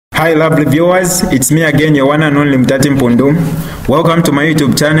Hi lovely viewers, it's me again, your one and only Mutati Mpundu. Welcome to my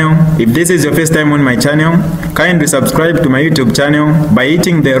YouTube channel. If this is your first time on my channel, kindly subscribe to my YouTube channel by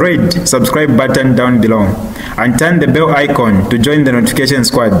hitting the red subscribe button down below and turn the bell icon to join the notification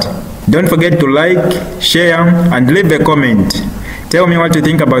squad. Don't forget to like, share and leave a comment. Tell me what you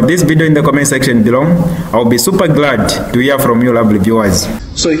think about this video in the comment section below. I'll be super glad to hear from you lovely viewers.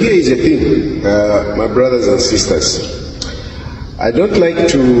 So here is the thing, my brothers and sisters. I don't like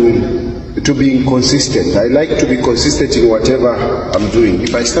to be inconsistent. I like to be consistent in whatever I'm doing.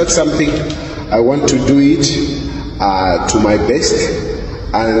 If I start something, I want to do it to my best,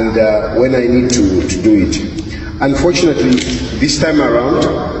 and when I need to do it. Unfortunately, this time around,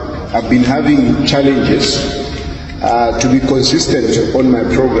 I've been having challenges to be consistent on my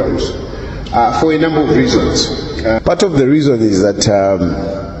programs for a number of reasons. Part of the reason is that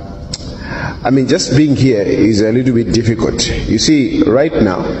just being here is a little bit difficult. You see, right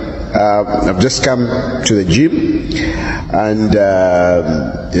now, I've just come to the gym, and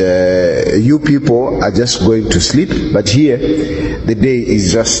you people are just going to sleep, but here, the day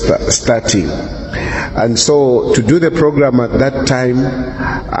is just starting. And so, to do the program at that time,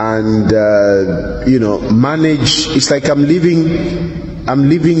 and, manage, it's like I'm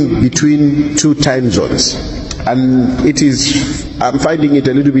living between two time zones. And I'm finding it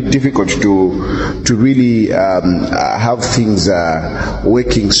a little bit difficult to really have things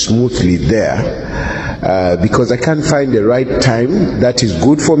working smoothly there, because I can't find the right time that is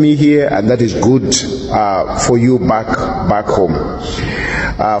good for me here and that is good for you back home.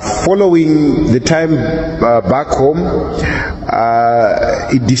 Following the time back home,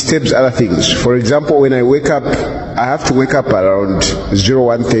 it disturbs other things. For example, when I wake up, I have to wake up around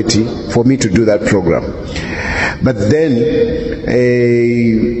 01:30 for me to do that program. But then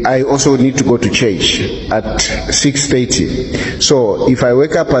I also need to go to church at 6:30. So if I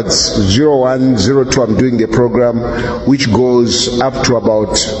wake up at 01:02, I'm doing the program, which goes up to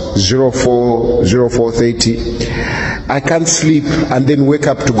about 04:30. I can't sleep and then wake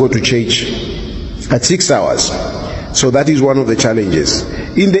up to go to church at 6 hours. So that is one of the challenges.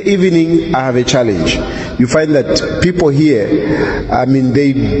 In the evening, I have a challenge. You find that people here,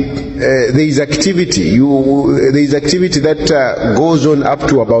 there is activity. There is activity that goes on up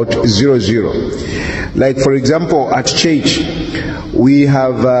to about 00. Like for example, at church, we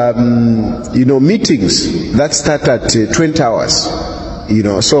have meetings that start at 20 hours.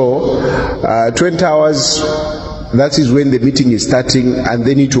 So 20 hours. That is when the meeting is starting, and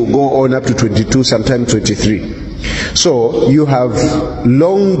then it will go on up to 22, sometimes 23. So you have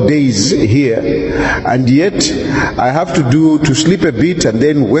long days here, and yet I have to sleep a bit and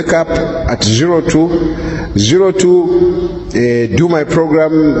then wake up at 02, do my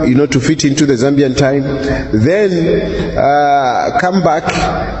program, to fit into the Zambian time, then come back,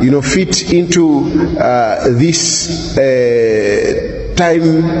 fit into this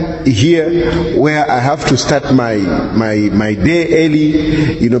time here where I have to start my day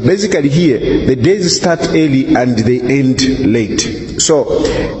early. Basically here the days start early and they end late. So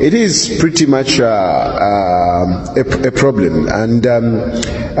it is pretty much a problem, and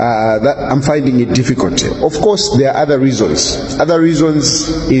that I'm finding it difficult. Of course, there are other reasons. Other reasons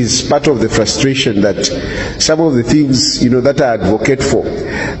is part of the frustration that some of the things that I advocate for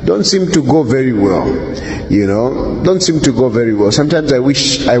don't seem to go very well. Don't seem to go very well. Sometimes I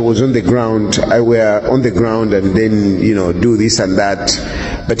wish I was on the ground. I were on the ground and then do this and that.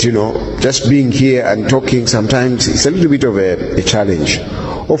 But just being here and talking sometimes it's a little bit of a challenge.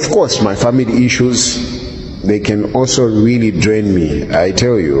 Of course, my family issues, they can also really drain me. I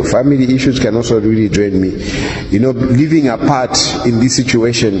tell you, family issues can also really drain me. Living apart in this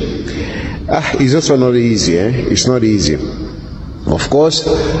situation is also not easy. It's not easy. Of course,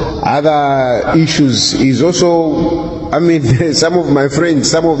 other issues is also, some of my friends,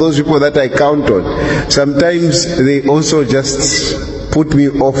 some of those people that I count on, sometimes they also just put me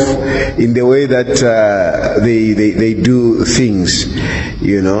off in the way that they do things,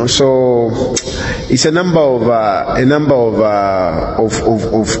 So it's a number of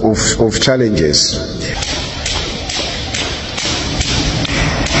challenges.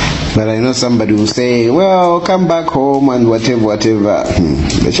 But I know somebody will say, well, come back home and whatever.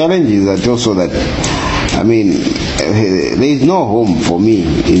 The challenge is that also that, there is no home for me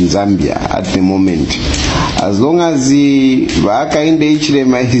in Zambia at the moment. As long as the Hakainde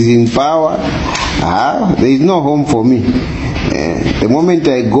Hichilema is in power, there is no home for me. The moment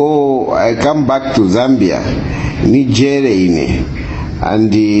I come back to Zambia, Nigeria,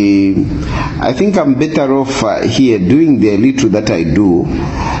 and I think I'm better off here doing the little that I do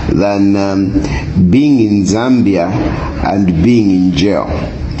than being in Zambia and being in jail.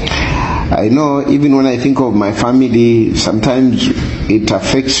 I know even when I think of my family, sometimes it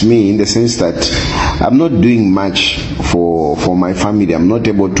affects me in the sense that I'm not doing much for my family. I'm not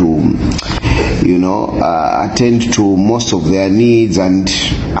able to, attend to most of their needs and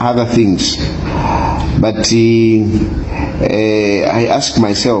other things. But I ask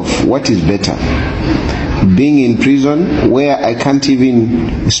myself, what is better? Being in prison where I can't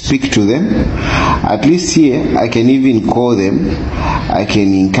even speak to them? At least here I can even call them, I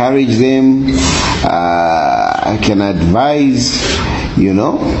can encourage them, I can advise,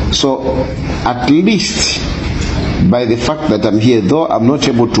 So at least by the fact that I'm here, though I'm not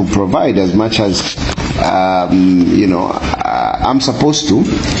able to provide as much as I'm supposed to,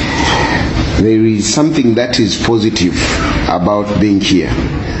 there is something that is positive about being here.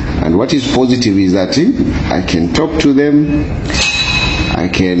 And what is positive is that I can talk to them, I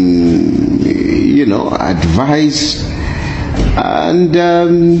can, advise, and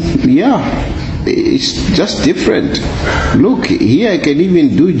it's just different. Look, here I can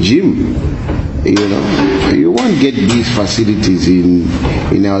even do gym. You won't get these facilities in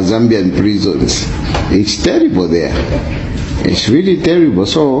our Zambian prisons. It's terrible there. It's really terrible.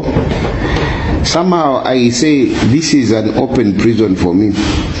 So somehow I say this is an open prison for me.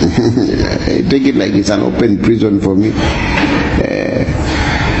 I take it like it's an open prison for me.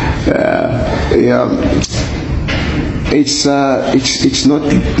 It's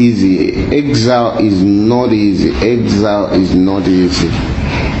not easy. Exile is not easy. Exile is not easy.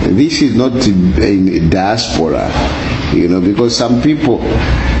 This is not a diaspora, because some people,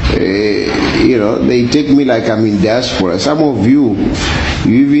 they take me like I'm in diaspora. Some of you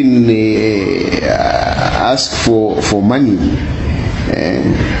even ask for money.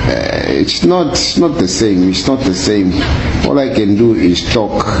 It's not the same. It's not the same. All I can do is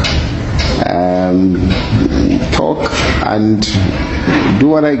talk and do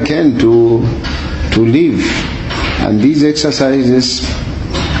what I can to live. And these exercises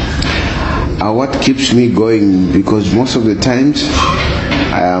are what keeps me going, because most of the times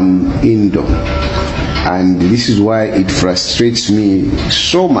I am indoor, and this is why it frustrates me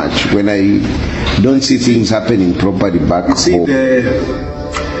so much when I don't see things happening properly back home.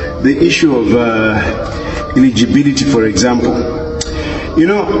 The issue of eligibility, for example,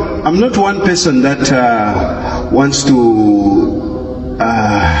 I'm not one person that wants to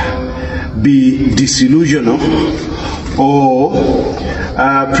be disillusioned or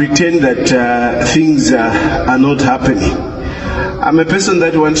pretend that things are not happening. I'm a person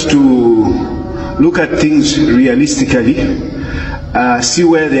that wants to look at things realistically, see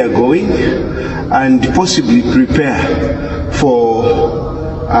where they are going, and possibly prepare for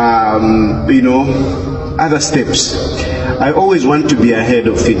other steps. I always want to be ahead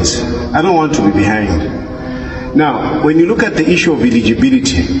of things. I don't want to be behind. Now, when you look at the issue of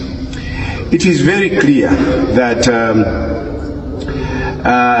eligibility, it is very clear that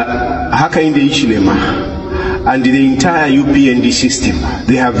Hakainde Hichilema and the entire UPND system,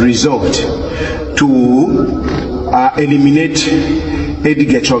 they have resolved to eliminate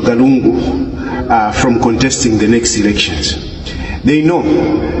Edgar Lungu from contesting the next elections. They know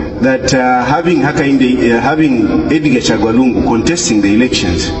that having Edgar Lungu contesting the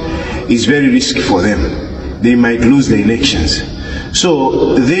elections is very risky for them. They might lose the elections.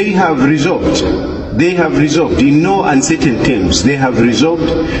 So they have resolved in no uncertain terms, they have resolved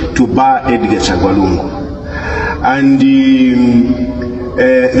to bar Edgar Lungu. And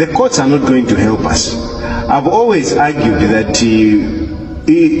the courts are not going to help us. I've always argued that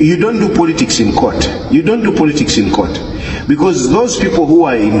you don't do politics in court. You don't do politics in court, because those people who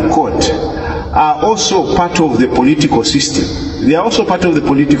are in court are also part of the political system. They are also part of the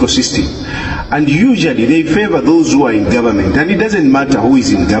political system. And usually they favor those who are in government. And it doesn't matter who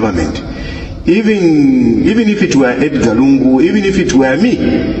is in government. Even if it were Edgar Lungu, even if it were me,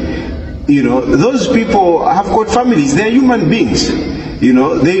 those people have got families. They are human beings.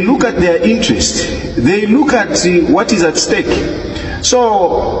 They look at their interest. They look at what is at stake.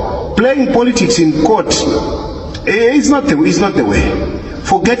 So playing politics in court is not the way.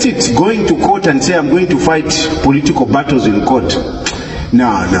 Forget it, going to court and say I'm going to fight political battles in court.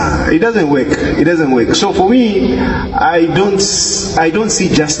 No, it doesn't work. It doesn't work. So for me, I don't see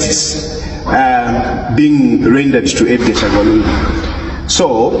justice being rendered to Edgar Lungu.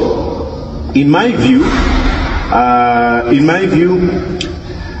 So, in my view,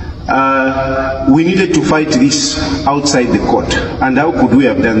 we needed to fight this outside the court. And how could we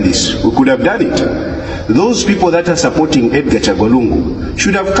have done this? We could have done it. Those people that are supporting Edgar Lungu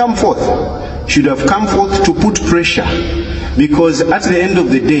should have come forth to put pressure, because at the end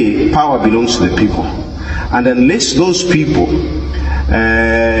of the day, power belongs to the people. And unless those people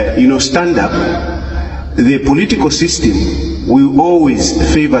stand up, the political system will always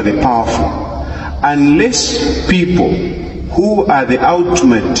favor the powerful. Unless people who are the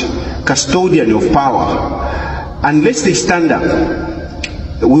ultimate custodian of power, unless they stand up,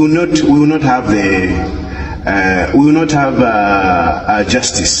 we will not have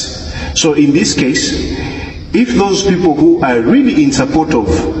justice. So in this case, if those people who are really in support of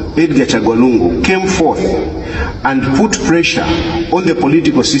Edgar Lungu came forth and put pressure on the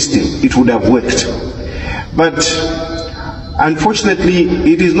political system, it would have worked. But unfortunately,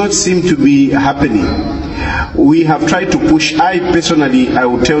 it does not seem to be happening. We have tried to push. I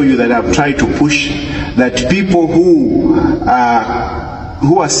will tell you that I've tried to push that people who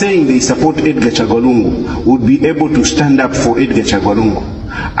are saying they support Edgar Lungu would be able to stand up for Edgar Lungu.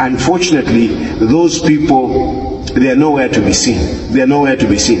 Unfortunately, those people, they are nowhere to be seen. They are nowhere to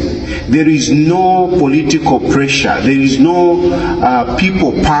be seen. There is no political pressure. There is no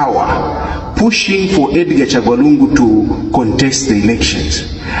people power pushing for Edgar Lungu to contest the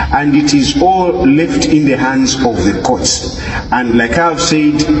elections. And it is all left in the hands of the courts. And like I've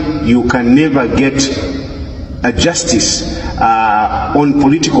said, you can never get a justice on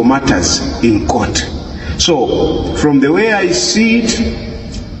political matters in court. So, from the way I see it,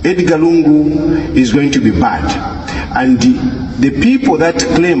 Edgar Lungu is going to be bad. And the people that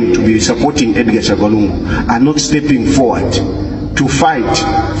claim to be supporting Edgar Lungu are not stepping forward to fight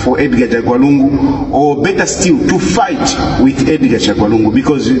for Edgar Lungu, or better still, to fight with Edgar Lungu,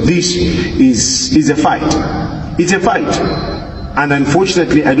 because this is a fight. It's a fight. And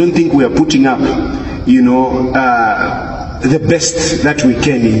unfortunately, I don't think we are putting up, the best that we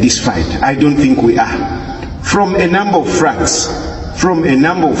can in this fight. I don't think we are. From a number of fronts,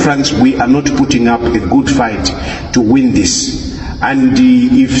 we are not putting up a good fight to win this. And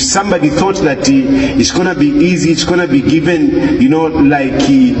if somebody thought that it's going to be easy, it's going to be given, like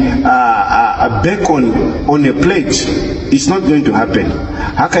a bacon on a plate, it's not going to happen.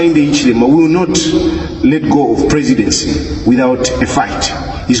 Hakainde Hichilema will not let go of presidency without a fight.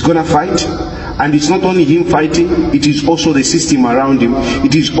 He's going to fight. And it's not only him fighting, it is also the system around him.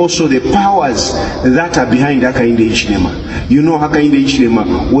 It is also the powers that are behind Hakainde Hichilema. Hakainde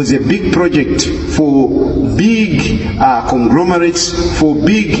Hichilema was a big project for big conglomerates, for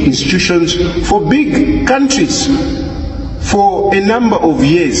big institutions, for big countries. For a number of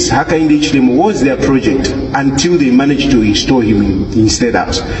years, Hakainde Hichilema was their project until they managed to install him in State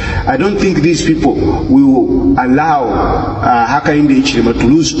House. I don't think these people will allow Hakainde Hichilema to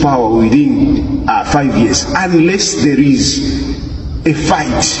lose power within 5 years, unless there is a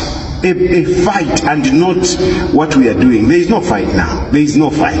fight, a fight, and not what we are doing. There is no fight now. There is no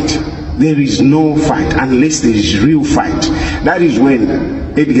fight. There is no fight unless there is real fight. That is when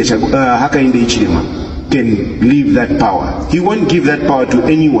Hakainde Hichilema can leave that power. He won't give that power to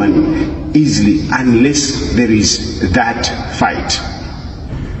anyone easily unless there is that fight.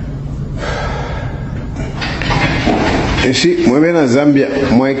 Mwebena Zambia,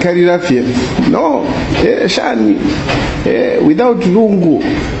 mwaikari fie. No, Shani, without Lungu,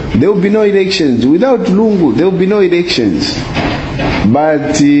 there will be no elections. Without Lungu, there will be no elections.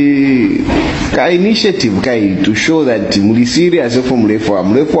 But initiative to show that muli serious from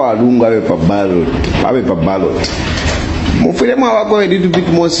mlefa Lungu abe pa ballot. Mufilemo wako a little bit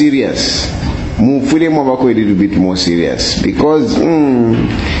more serious. Because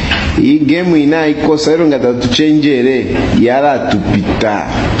hii game ina ikosa ero ngata tuchenjere yara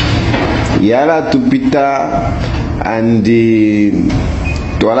tupita and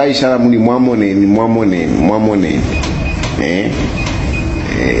twala ishara muli mwamone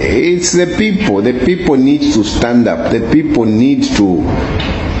it's the people need to stand up, the people need to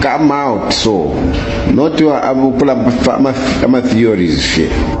come out, so not your theories.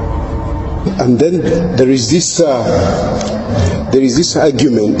 And then there is this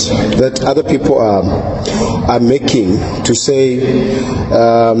argument that other people are making to say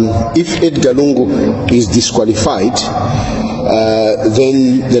if Edgar Lungu is disqualified,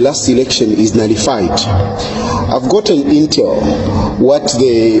 then the last election is nullified. I've gotten intel what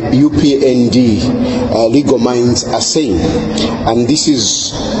the UPND legal minds are saying, and this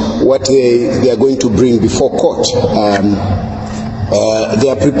is what they are going to bring before court. They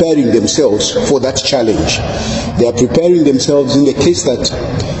are preparing themselves for that challenge. They are preparing themselves in the case that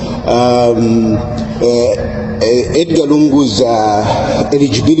Edgar Lungu's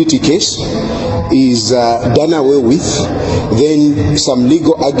eligibility case is done away with. Then some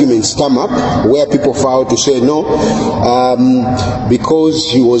legal arguments come up where people file to say no,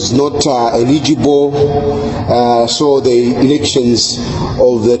 because he was not eligible, so the elections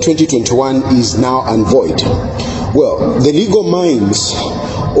of the 2021 is now unvoid. Well, the legal minds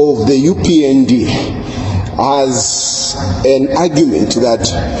of the UPND has an argument that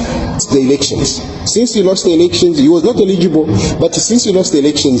the elections. Since he lost the elections, he was not eligible, but since he lost the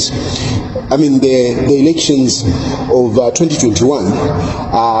elections, I mean the elections of 2021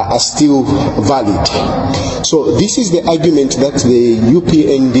 are still valid. So this is the argument that the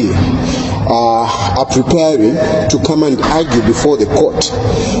UPND are preparing to come and argue before the court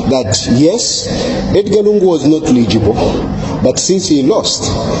that yes, Edgar Lungu was not eligible, but since he lost,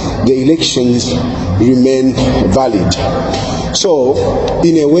 the elections remain valid. So,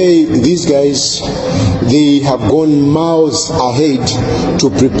 in a way, these guys, they have gone miles ahead to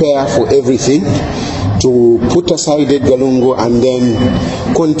prepare for everything, to put aside Edgar Lungu and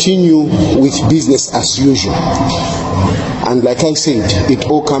then continue with business as usual. And like I said, it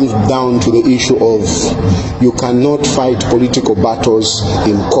all comes down to the issue of you cannot fight political battles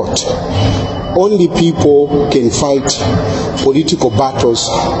in court. Only people can fight political battles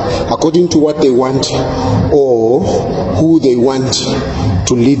according to what they want or who they want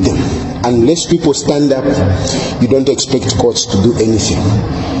to lead them. Unless people stand up, you don't expect courts to do anything.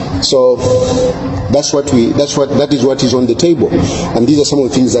 So that is what is on the table, and these are some of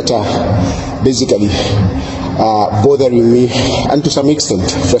the things that are basically bothering me and to some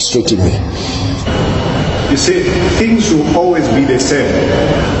extent frustrating me. You see, things will always be the same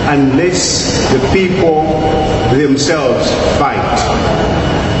unless the people themselves fight.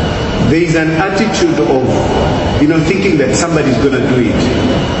 There is an attitude of, thinking that somebody's going to do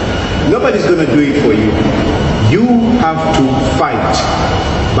it. Nobody's going to do it for you. You have to fight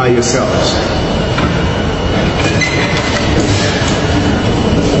by yourselves.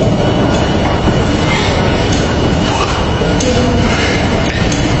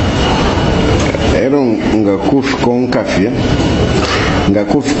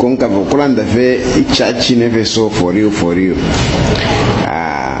 Ngakufi konka kulanda ve ichachi neve so for you.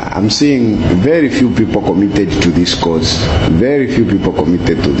 I'm seeing very few people committed to this cause. Very few people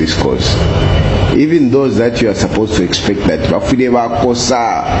committed to this cause. Even those that you are supposed to expect that bafile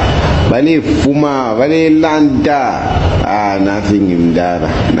bakosa, bale fuma, bale landa, nothing imdara,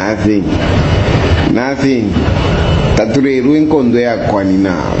 nothing. Tature ruinkondo ya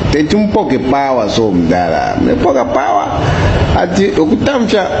kwanina tetumpoke power so mdala mepoka power ati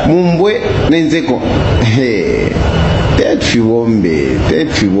okutamcha mumbwe nenzeko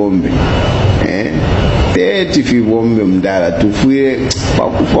tetfibombe mdala tufuye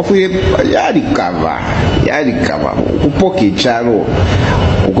yarikava kupoke charo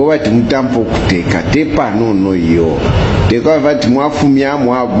ukoba timutampo kuteka tepa nono yo teka vati mwafumya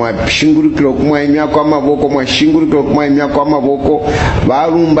mwashingurikiro kumwaimya kwa maboko mwashingurikiro kumwaimya kwa maboko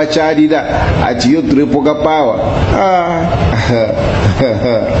barumba charira ati yo turepoka power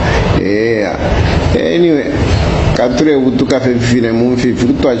yeah. Anyway, kature utuka fefine mumfi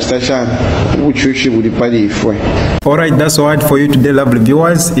futo achitashana uchushi bulipali ifwe. Alright, that's all right for you today, lovely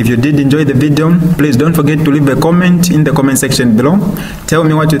viewers. If you did enjoy the video, please don't forget to leave a comment in the comment section below. Tell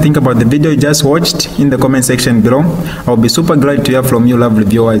me what you think about the video you just watched in the comment section below. I'll be super glad to hear from you, lovely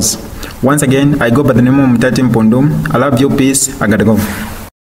viewers. Once again, I go by the name of Mutati Mpundu. I love you, peace, I gotta go.